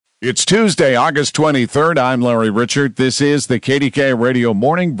It's Tuesday, August 23rd. I'm Larry Richert. This is the KDK Radio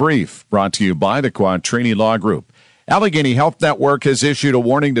Morning Brief, brought to you by the Quattrini Law Group. Allegheny Health Network has issued a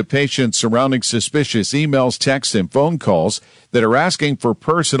warning to patients surrounding suspicious emails, texts, and phone calls that are asking for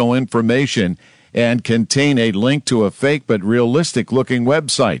personal information and contain a link to a fake but realistic-looking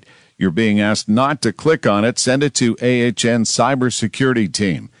website. You're being asked not to click on it. Send it to AHN Cybersecurity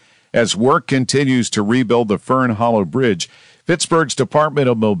Team. As work continues to rebuild the Fern Hollow Bridge, Pittsburgh's Department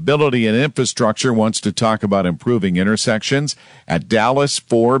of Mobility and Infrastructure wants to talk about improving intersections at Dallas,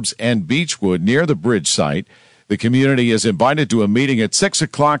 Forbes, and Beechwood near the bridge site. The community is invited to a meeting at 6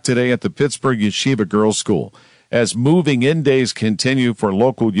 o'clock today at the Pittsburgh Yeshiva Girls School. As moving-in days continue for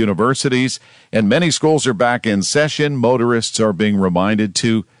local universities and many schools are back in session, motorists are being reminded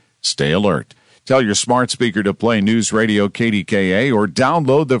to stay alert. Tell your smart speaker to play News Radio KDKA or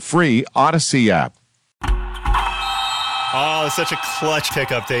download the free Odyssey app. Oh, such a clutch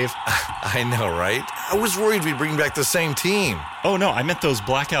pickup, Dave. I know, right? I was worried we'd bring back the same team. Oh, no, I meant those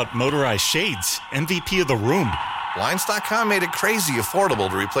blackout motorized shades. MVP of the room. Blinds.com made it crazy affordable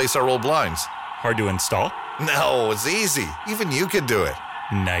to replace our old blinds. Hard to install? No, it's easy. Even you could do it.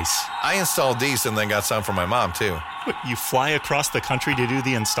 Nice. I installed these and then got some for my mom, too. What, you fly across the country to do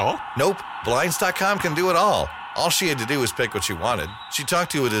the install? Nope. Blinds.com can do it all. All she had to do was pick what she wanted. She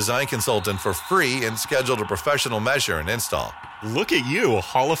talked to a design consultant for free and scheduled a professional measure and install. Look at you,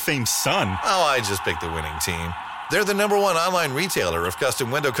 Hall of Fame son. Oh, I just picked the winning team. They're the #1 online retailer of custom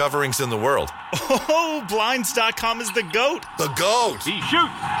window coverings in the world. Oh, Blinds.com is the GOAT. The GOAT! He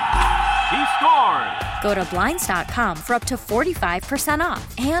shoots. He scores. Go to Blinds.com for up to 45%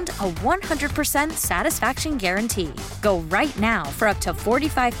 off and a 100% satisfaction guarantee. Go right now for up to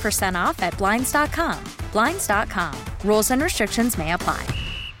 45% off at Blinds.com. Blinds.com. Rules and restrictions may apply.